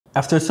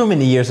After so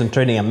many years in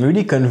trading, I'm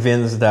really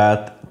convinced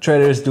that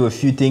traders do a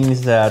few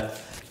things that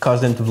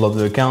cause them to blow up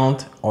their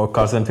account or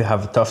cause them to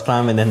have a tough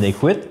time and then they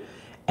quit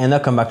and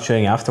not come back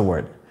trading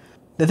afterward.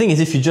 The thing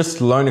is, if you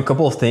just learn a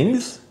couple of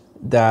things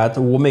that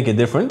will make a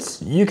difference,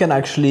 you can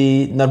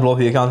actually not blow up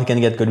your account, you can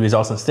get good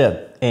results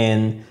instead.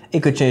 And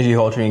it could change your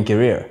whole trading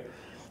career.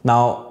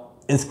 Now,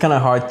 it's kind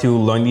of hard to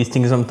learn these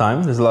things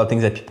sometimes. There's a lot of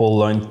things that people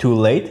learn too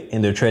late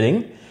in their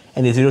trading.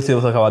 And these videos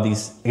will talk about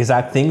these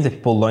exact things that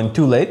people learn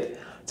too late.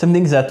 Some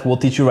things that we'll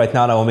teach you right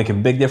now that will make a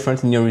big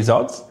difference in your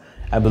results,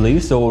 I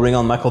believe. So we'll ring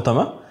on Michael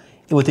Thomas.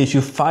 It will teach you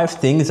 5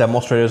 things that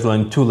most traders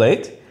learn too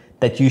late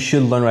that you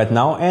should learn right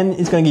now. And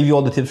it's going to give you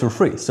all the tips for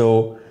free.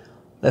 So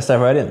let's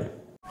dive right in.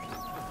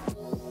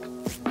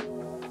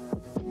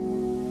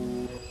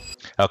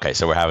 Okay,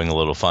 so we're having a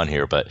little fun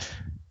here, but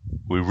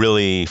we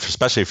really,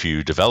 especially if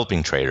you're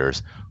developing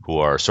traders who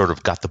are sort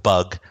of got the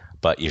bug,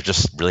 but you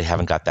just really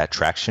haven't got that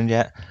traction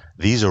yet,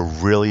 these are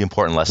really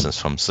important lessons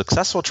from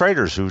successful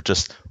traders who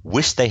just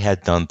wish they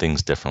had done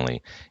things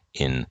differently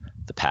in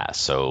the past.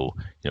 So,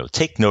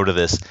 take note of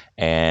this,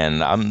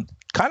 and I'm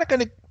kind of going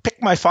to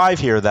pick my 5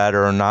 here that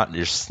are not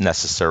just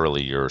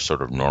necessarily your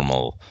sort of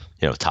normal,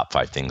 top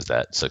 5 things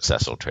that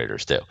successful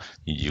traders do.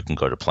 You can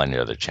go to plenty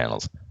of other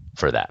channels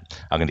for that.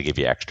 I'm going to give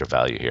you extra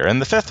value here. And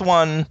the 5th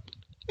one,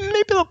 maybe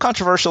a little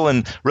controversial,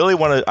 and really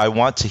I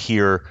want to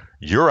hear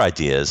your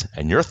ideas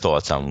and your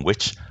thoughts on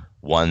which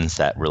ones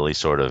that really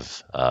sort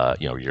of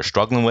you're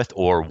struggling with,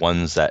 or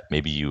ones that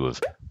maybe you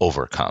have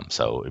overcome.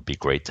 So it'd be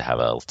great to have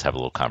a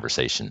little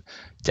conversation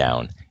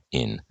down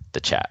in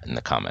the chat, in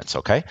the comments.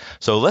 Okay,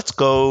 so let's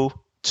go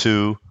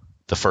to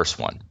the first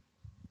one.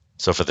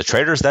 So for the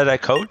traders that I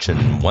coach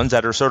and ones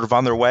that are sort of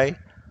on their way,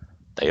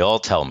 they all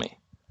tell me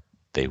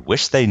they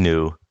wish they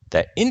knew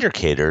that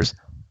indicators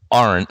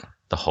aren't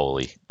the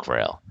holy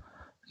grail.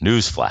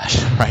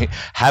 Newsflash, right?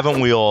 Haven't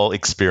we all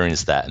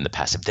experienced that in the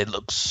past? They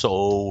look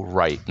so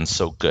right and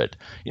so good.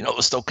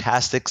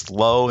 Stochastics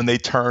low and they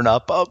turn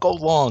up, go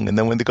long. And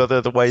then when they go the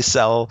other way,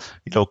 sell,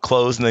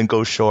 close and then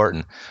go short.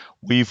 And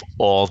we've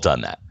all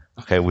done that.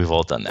 Okay, we've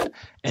all done that.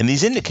 And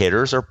these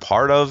indicators are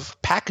part of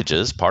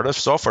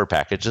software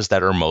packages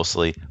that are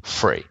mostly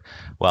free.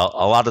 Well,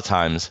 a lot of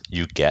times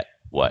you get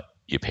what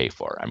you pay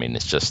for. I mean,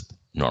 it's just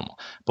normal.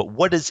 But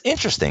what is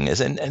interesting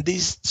is, and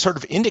these sort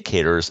of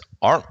indicators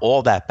aren't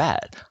all that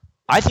bad.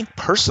 I think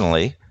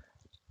personally,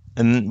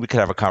 and we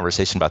could have a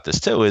conversation about this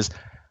too, is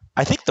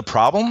I think the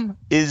problem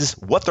is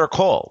what they're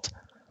called.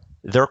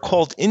 They're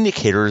called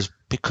indicators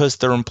because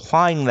they're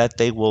implying that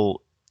they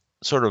will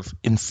sort of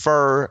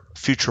infer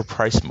future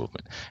price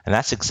movement. And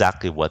that's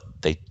exactly what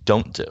they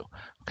don't do.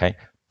 Okay.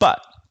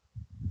 But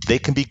they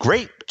can be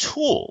great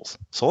tools.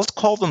 So let's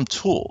call them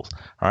tools,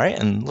 all right?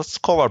 And let's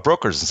call our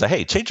brokers and say,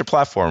 hey, change your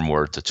platform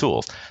word to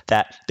tools,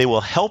 that they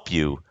will help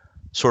you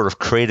sort of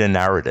create a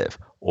narrative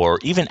or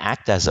even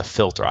act as a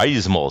filter. I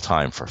use them all the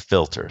time for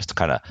filters to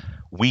kind of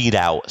weed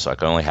out so I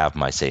can only have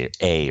my, say,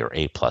 A or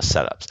A plus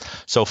setups.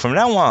 So from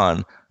now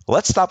on,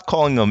 let's stop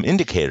calling them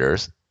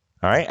indicators,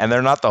 all right? And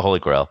they're not the holy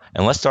grail.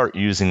 And let's start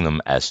using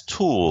them as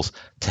tools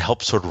to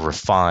help sort of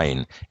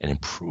refine and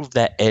improve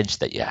that edge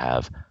that you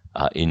have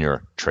in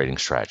your trading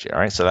strategy. All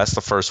right, so that's the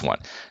first one.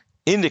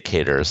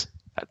 Indicators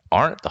that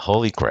aren't the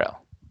holy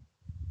grail.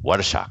 What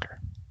a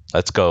shocker.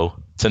 Let's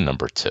go to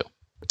number 2.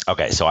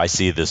 Okay, so I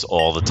see this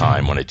all the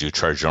time when I do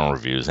trade journal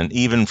reviews, and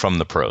even from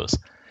the pros.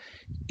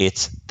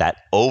 It's that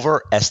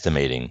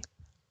overestimating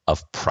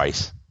of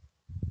price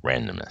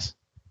randomness.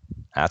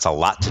 That's a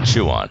lot to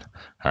chew on.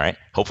 All right,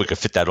 hope we could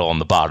fit that all on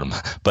the bottom.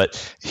 But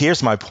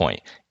here's my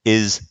point: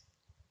 is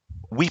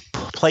we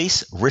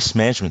place risk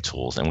management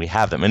tools, and we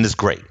have them, and it's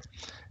great.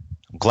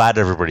 I'm glad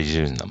everybody's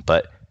using them.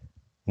 But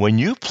when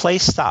you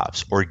place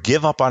stops or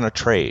give up on a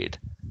trade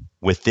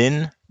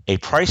within a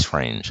price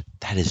range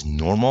that is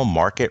normal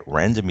market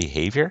random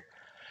behavior,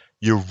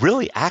 you're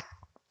really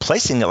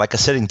placing it like a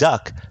sitting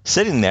duck,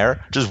 sitting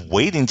there just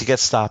waiting to get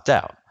stopped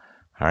out.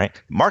 All right.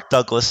 Mark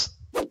Douglas,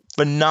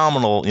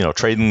 phenomenal,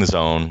 Trading the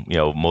Zone.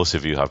 Most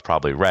of you have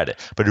probably read it,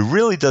 but it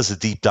really does a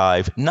deep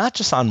dive, not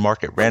just on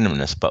market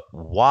randomness, but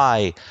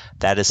why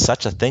that is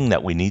such a thing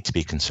that we need to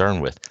be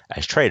concerned with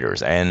as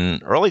traders.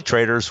 And early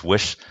traders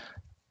wish,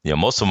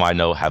 most of them I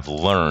know have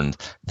learned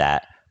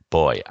that,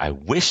 boy, I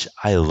wish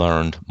I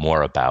learned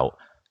more about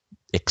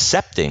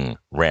accepting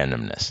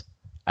randomness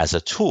as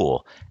a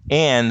tool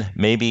and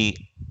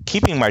maybe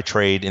keeping my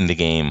trade in the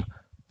game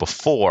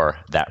before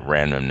that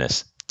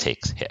randomness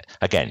takes hit.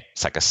 Again,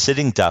 it's like a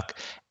sitting duck,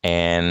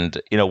 and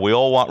we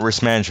all want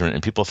risk management,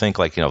 and people think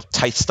like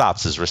tight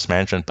stops is risk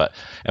management,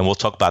 and we'll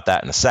talk about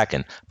that in a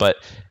second. But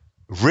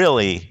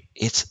really,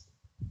 it's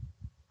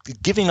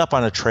giving up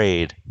on a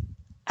trade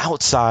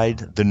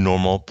outside the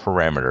normal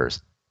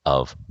parameters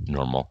of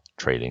normal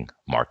trading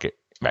market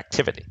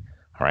activity.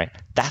 All right,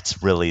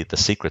 that's really the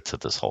secret to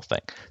this whole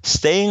thing.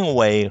 Staying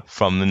away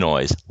from the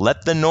noise,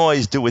 let the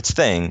noise do its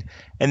thing,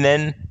 and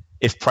then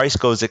if price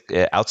goes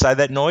outside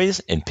that noise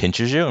and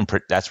pinches you, and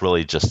that's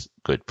really just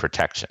good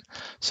protection.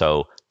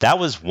 So that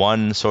was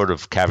one sort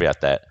of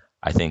caveat that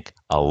I think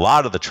a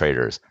lot of the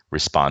traders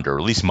respond, or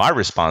at least my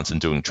response in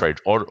doing trade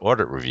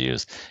audit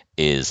reviews,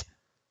 is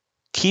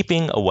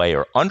keeping away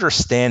or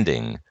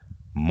understanding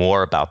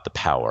more about the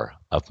power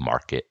of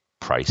market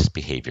price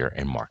behavior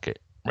and market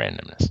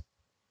randomness.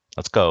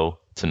 Let's go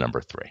to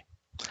number 3.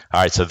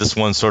 All right, so this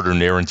one's sort of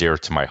near and dear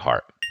to my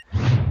heart.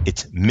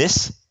 It's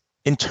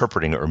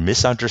misinterpreting or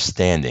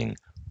misunderstanding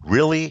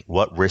really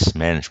what risk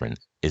management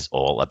is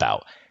all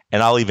about.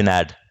 And I'll even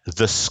add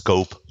the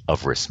scope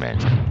of risk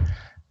management.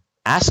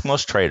 Ask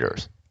most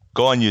traders,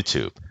 go on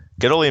YouTube,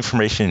 get all the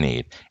information you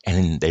need,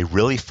 and they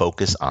really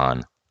focus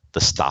on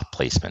the stop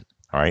placement,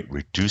 all right,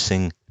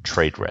 reducing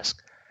trade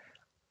risk.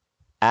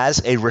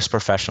 As a risk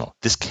professional,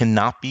 this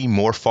cannot be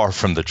more far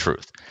from the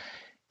truth.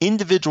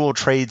 Individual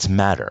trades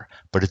matter,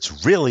 but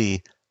it's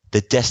really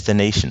the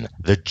destination,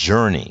 the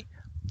journey,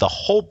 the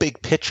whole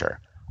big picture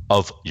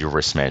of your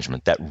risk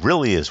management that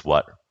really is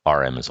what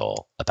RM is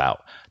all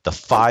about. The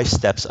 5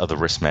 steps of the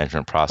risk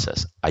management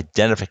process: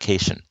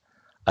 identification,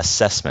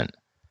 assessment,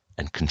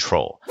 and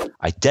control.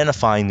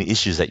 Identifying the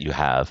issues that you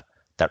have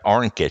that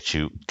aren't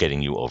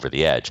getting you over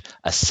the edge,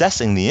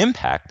 assessing the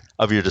impact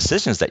of your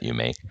decisions that you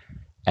make,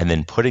 and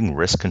then putting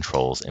risk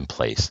controls in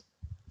place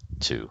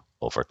to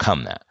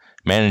overcome that.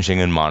 Managing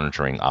and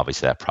monitoring,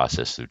 obviously, that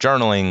process through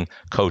journaling,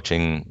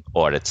 coaching,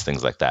 audits,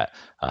 things like that.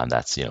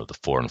 That's the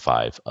 4 and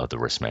 5 of the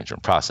risk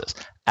management process.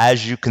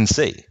 As you can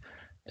see,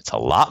 it's a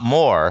lot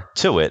more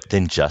to it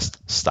than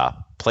just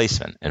stop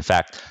placement. In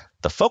fact,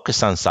 the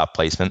focus on stop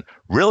placement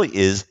really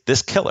is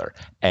this killer.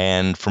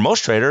 And for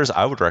most traders,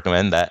 I would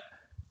recommend that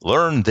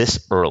learn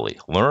this early.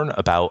 Learn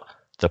about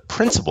the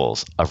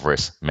principles of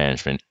risk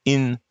management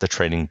in the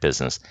trading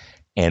business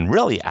and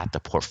really at the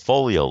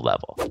portfolio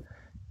level.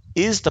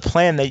 Is the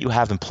plan that you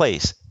have in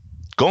place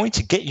going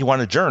to get you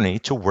on a journey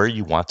to where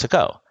you want to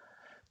go?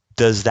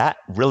 Does that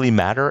really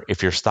matter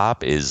if your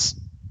stop is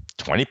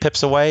 20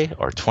 pips away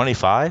or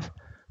 25?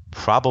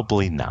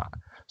 Probably not.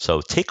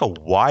 So take a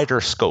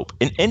wider scope,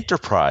 an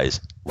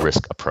enterprise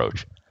risk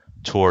approach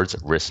towards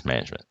risk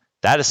management.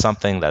 That is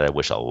something that I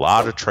wish a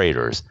lot of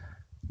traders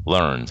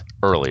learned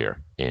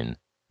earlier in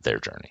their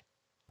journey.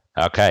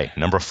 Okay,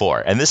 number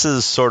 4, and this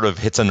is sort of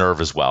hits a nerve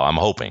as well, I'm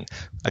hoping.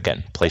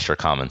 Again, place your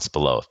comments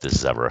below if this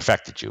has ever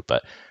affected you.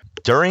 But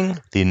during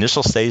the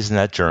initial stage in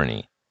that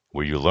journey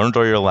where you learned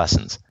all your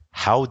lessons,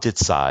 how did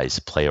size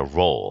play a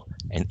role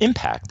and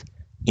impact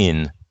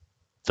in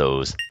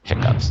those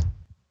hiccups?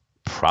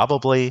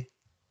 Probably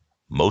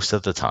most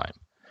of the time.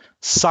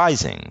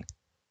 Sizing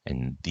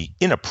and the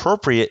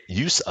inappropriate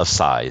use of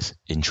size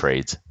in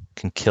trades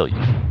can kill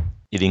you.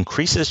 It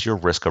increases your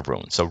risk of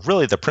ruin. So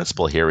really the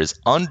principle here is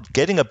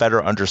getting a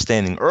better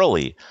understanding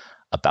early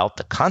about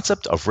the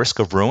concept of risk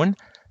of ruin,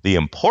 the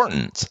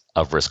importance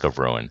of risk of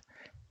ruin,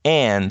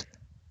 and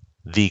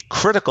the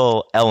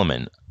critical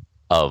element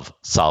of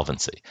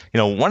solvency.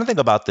 One thing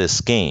about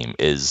this game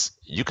is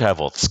you can have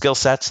all the skill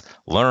sets,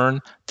 learn,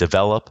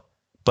 develop,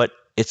 but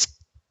it's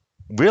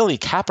really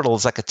capital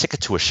is like a ticket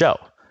to a show.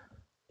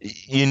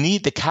 You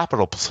need the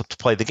capital to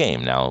play the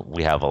game. Now,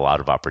 we have a lot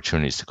of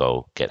opportunities to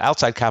go get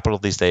outside capital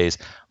these days,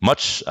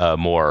 much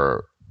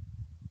more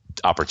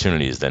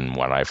opportunities than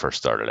when I first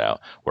started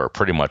out, where it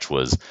pretty much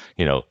was,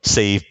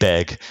 save,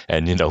 beg,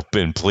 and,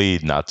 been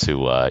plead not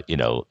to,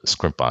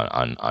 scrimp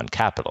on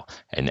capital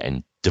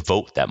and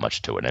devote that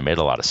much to it. And I made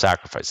a lot of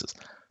sacrifices.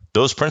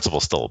 Those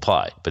principles still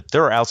apply, but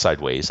there are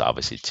outside ways,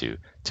 obviously, to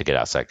get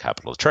outside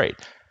capital to trade.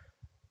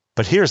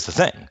 But here's the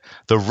thing.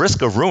 The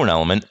risk of ruin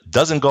element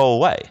doesn't go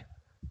away.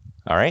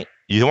 All right.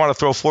 You don't want to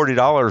throw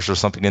 $40 or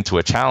something into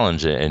a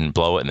challenge and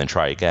blow it and then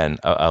try again.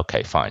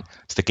 Okay, fine.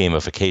 It's the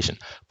gamification.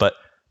 But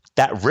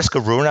that risk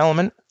of ruin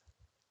element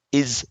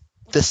is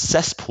the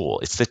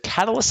cesspool. It's the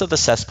catalyst of the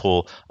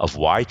cesspool of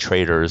why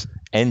traders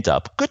end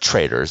up, good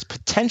traders,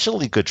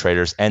 potentially good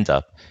traders, end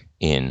up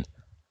in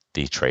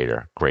the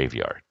trader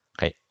graveyard.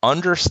 Okay.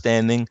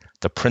 Understanding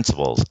the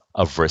principles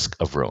of risk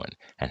of ruin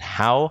and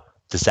how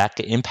does that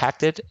get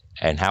impacted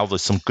and how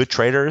some good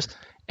traders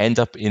end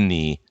up in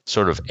the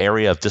sort of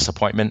area of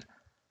disappointment.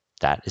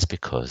 That is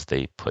because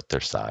they put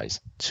their size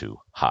too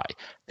high.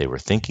 They were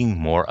thinking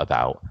more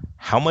about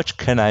how much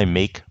can I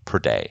make per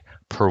day,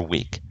 per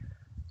week,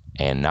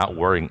 and not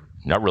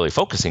really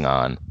focusing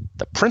on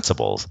the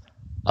principles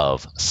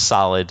of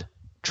solid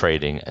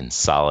trading and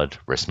solid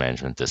risk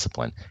management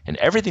discipline and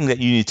everything that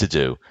you need to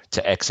do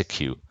to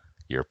execute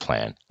your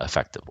plan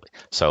effectively.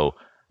 So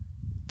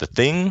the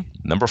thing,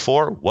 number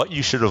 4, what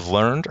you should have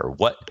learned, or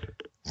what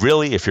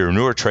really, if you're a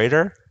newer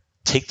trader,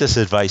 take this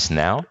advice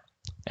now,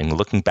 and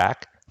looking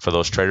back for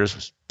those traders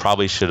who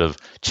probably should have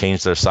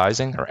changed their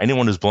sizing, or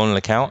anyone who's blown an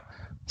account,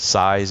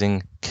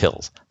 sizing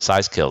kills.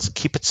 Size kills.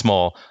 Keep it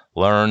small,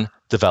 learn,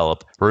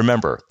 develop.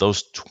 Remember,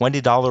 those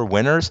 $20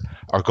 winners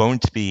are going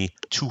to be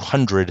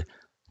 $200,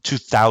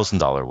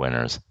 $2,000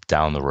 winners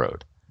down the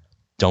road.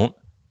 Don't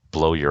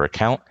blow your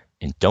account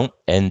and don't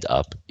end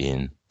up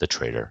in the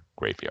trader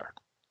graveyard.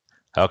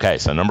 Okay,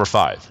 so number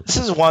 5. This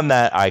is one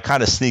that I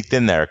kind of sneaked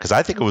in there because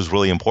I think it was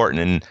really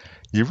important, and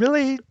you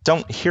really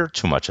don't hear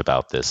too much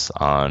about this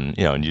on,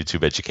 on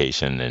YouTube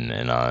education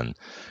and on,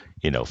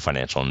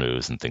 financial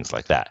news and things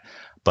like that.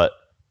 But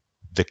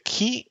the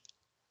key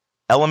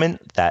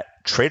element that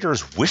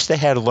traders wish they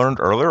had learned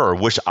earlier,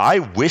 or I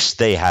wish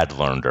they had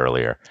learned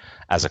earlier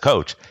as a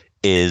coach,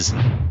 is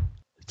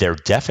their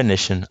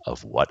definition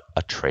of what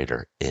a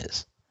trader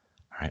is.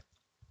 Right?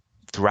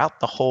 Throughout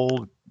the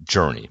whole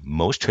journey,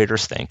 most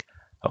traders think,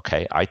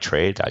 okay, I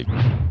trade, I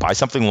buy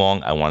something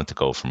long, I want it to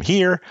go from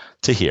here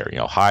to here,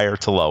 higher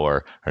to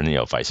lower,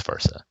 or vice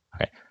versa.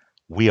 Okay?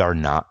 We are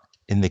not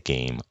in the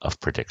game of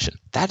prediction.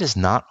 That is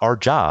not our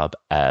job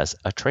as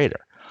a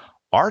trader.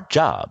 Our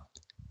job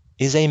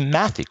is a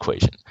math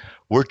equation.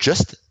 We're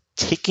just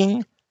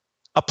taking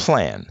a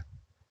plan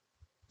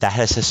that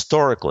has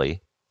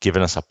historically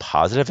given us a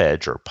positive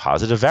edge or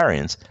positive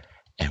variance,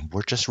 and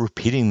we're just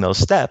repeating those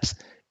steps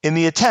in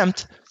the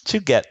attempt to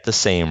get the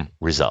same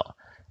result.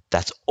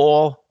 That's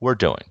all we're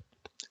doing.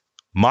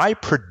 My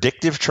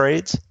predictive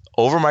trades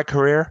over my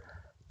career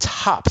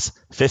tops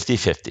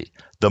 50-50.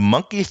 The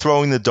monkey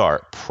throwing the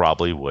dart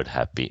probably would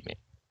have beat me.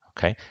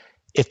 Okay?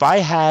 If I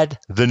had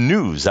the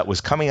news that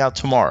was coming out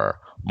tomorrow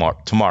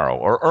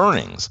or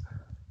earnings,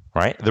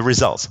 right? The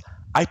results,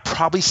 I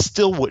probably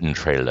still wouldn't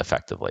trade it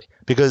effectively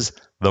because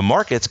the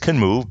markets can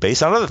move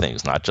based on other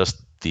things, not just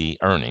the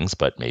earnings,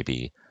 but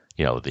maybe,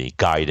 the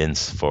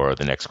guidance for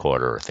the next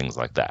quarter or things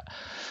like that.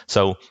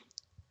 So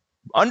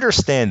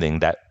understanding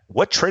that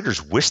what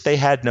traders wish they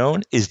had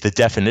known is the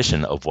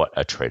definition of what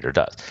a trader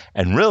does.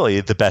 And really,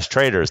 the best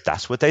traders,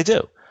 that's what they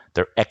do.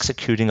 They're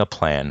executing a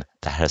plan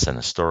that has an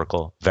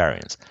historical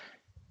variance.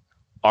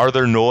 Are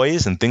there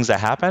noise and things that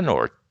happen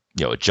or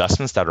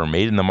adjustments that are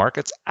made in the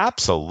markets?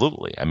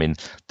 Absolutely. I mean,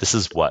 this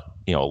is what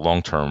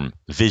long-term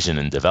vision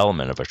and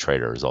development of a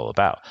trader is all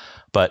about.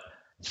 But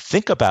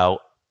think about,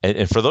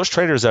 and for those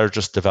traders that are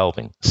just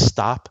developing,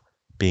 stop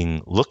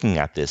looking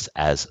at this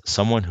as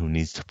someone who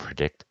needs to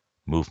predict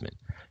movement.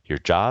 Your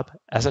job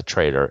as a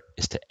trader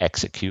is to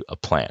execute a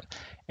plan.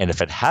 And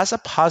if it has a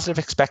positive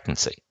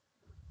expectancy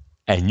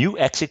and you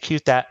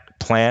execute that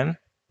plan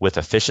with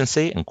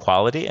efficiency and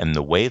quality and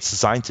the way it's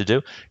designed to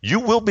do, you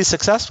will be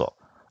successful.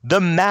 The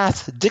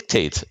math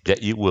dictates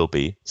that you will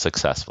be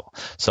successful.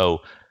 So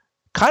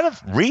kind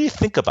of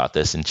rethink about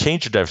this and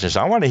change your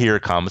definition. I want to hear your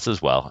comments as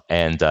well.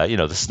 And,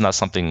 this is not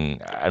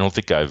something I don't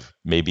think I've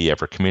maybe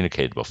ever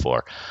communicated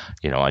before,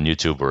 on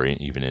YouTube or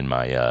even in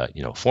my,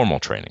 formal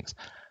trainings.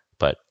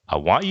 But I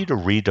want you to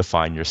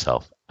redefine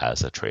yourself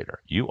as a trader.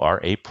 You are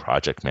a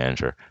project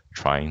manager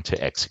trying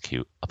to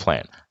execute a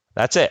plan.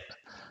 That's it.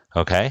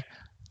 Okay?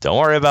 Don't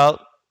worry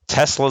about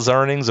Tesla's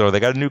earnings or they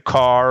got a new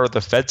car or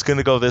the Fed's going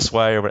to go this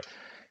way. Or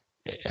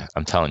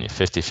I'm telling you,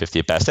 50-50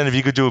 at best. And if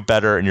you could do it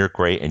better and you're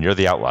great and you're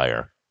the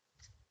outlier,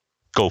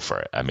 go for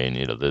it. I mean,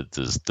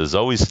 there's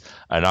always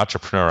an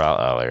entrepreneur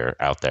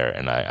out there,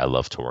 and I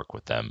love to work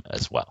with them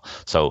as well.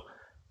 So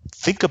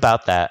think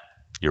about that.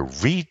 Your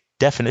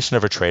redefinition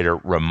of a trader.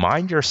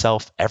 Remind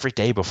yourself every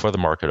day before the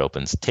market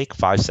opens. Take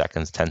 5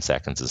 seconds, 10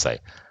 seconds and say,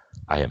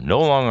 I am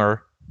no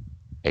longer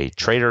a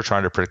trader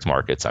trying to predict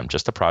markets. I'm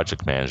just a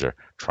project manager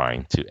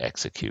trying to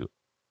execute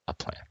a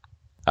plan.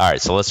 All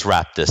right, so let's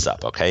wrap this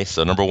up, okay?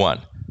 So number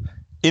one,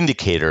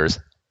 indicators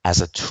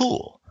as a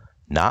tool,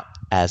 not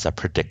as a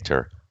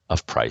predictor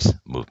of price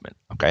movement,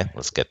 okay?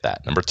 Let's get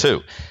that. Number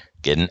two,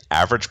 get an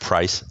average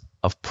price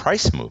of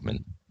price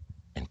movement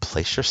and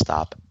place your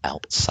stop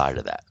outside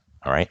of that,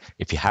 all right?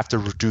 If you have to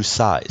reduce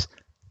size,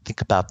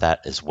 think about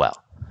that as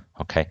well,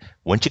 okay?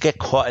 Once you get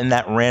caught in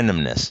that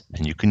randomness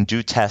and you can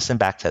do tests and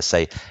back tests,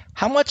 say,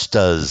 how much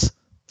does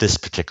this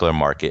particular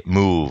market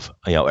move,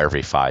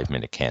 every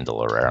 5-minute candle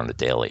or around the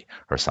daily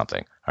or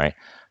something, all right?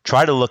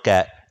 Try to look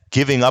at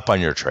giving up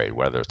on your trade,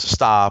 whether it's a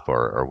stop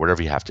or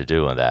whatever you have to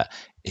do, and that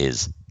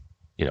is,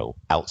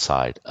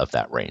 outside of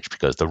that range.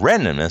 Because the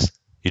randomness,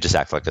 you just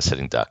act like a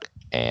sitting duck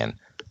and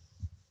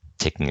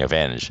taking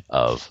advantage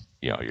of,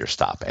 your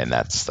stop. And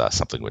that's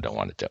something we don't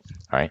want to do,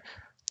 all right?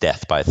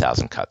 Death by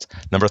 1,000 cuts.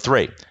 Number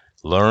three,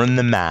 learn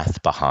the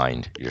math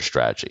behind your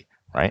strategy,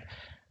 right?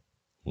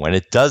 When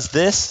it does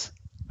this,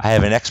 I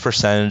have an X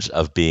percentage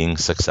of being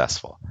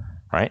successful,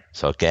 right?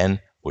 So again,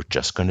 we're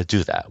just going to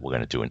do that. We're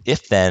going to do an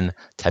if-then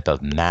type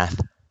of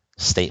math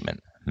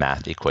statement,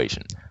 math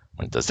equation.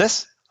 When it does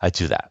this, I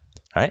do that,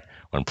 right?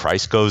 When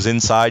price goes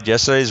inside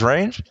yesterday's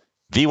range,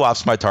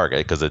 VWAP's my target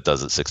because it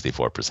does it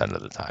 64%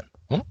 of the time.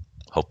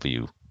 Hopefully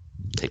you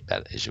take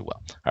that as you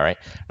will. All right.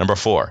 Number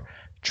four,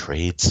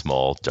 trade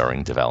small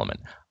during development.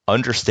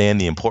 Understand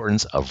the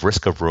importance of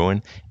risk of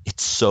ruin.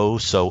 It's so,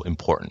 so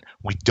important.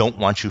 We don't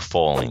want you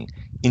falling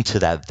into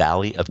that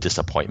valley of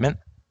disappointment,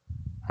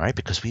 all right?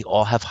 Because we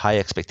all have high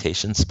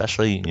expectations,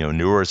 especially,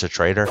 newer as a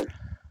trader,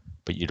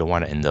 but you don't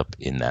want to end up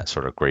in that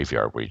sort of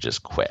graveyard where you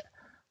just quit,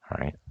 all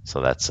right?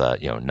 So that's,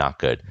 not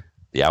good.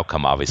 The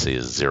outcome obviously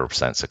is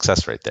 0%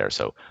 success rate there.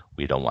 So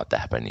we don't want that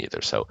to happen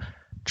either. So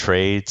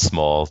trade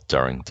small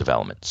during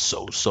development.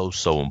 So, so,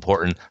 so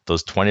important.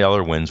 Those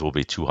 $20 wins will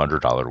be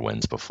 $200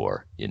 wins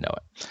before you know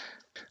it.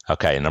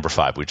 Okay, number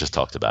five, we just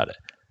talked about it.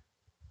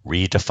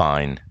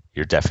 Redefine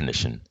your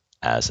definition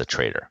as a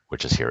trader,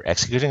 which is here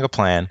executing a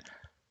plan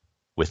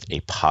with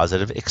a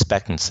positive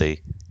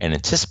expectancy and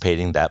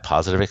anticipating that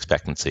positive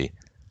expectancy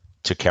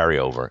to carry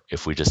over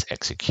if we just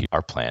execute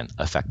our plan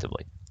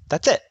effectively.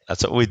 That's it.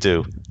 That's what we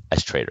do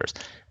as traders.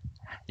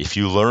 If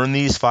you learn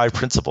these 5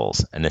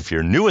 principles, and if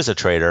you're new as a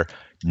trader,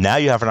 now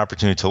you have an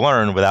opportunity to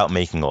learn without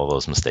making all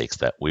those mistakes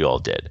that we all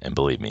did. And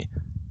believe me,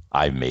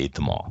 I made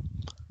them all.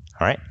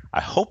 All right.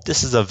 I hope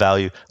this is of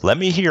value. Let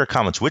me hear your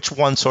comments. Which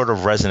one sort of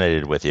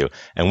resonated with you,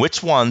 and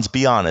which ones,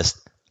 be honest,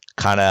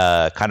 kind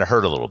of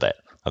hurt a little bit.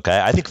 Okay.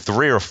 I think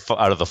 3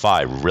 out of the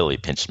 5 really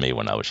pinched me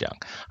when I was young.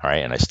 All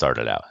right. And I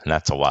started out, and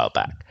that's a while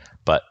back.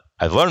 But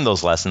I've learned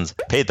those lessons,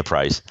 paid the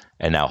price,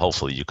 and now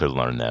hopefully you could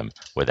learn them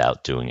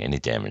without doing any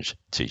damage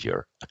to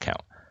your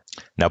account.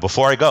 Now,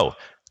 before I go,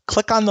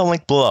 click on the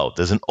link below.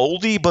 There's an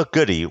oldie but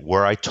goodie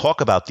where I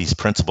talk about these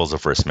principles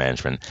of risk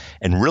management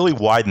and really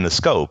widen the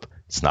scope.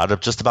 It's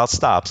not just about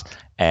stops,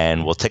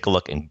 and we'll take a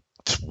look and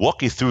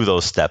walk you through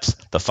those steps,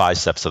 the 5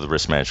 steps of the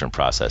risk management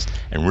process,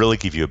 and really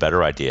give you a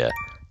better idea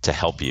to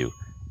help you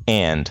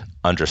and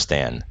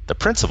understand the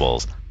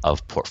principles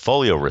of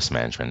portfolio risk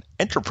management,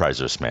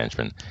 enterprise risk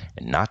management,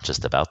 and not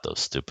just about those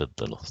stupid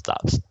little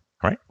stops.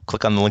 All right,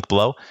 click on the link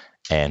below,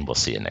 and we'll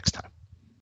see you next time.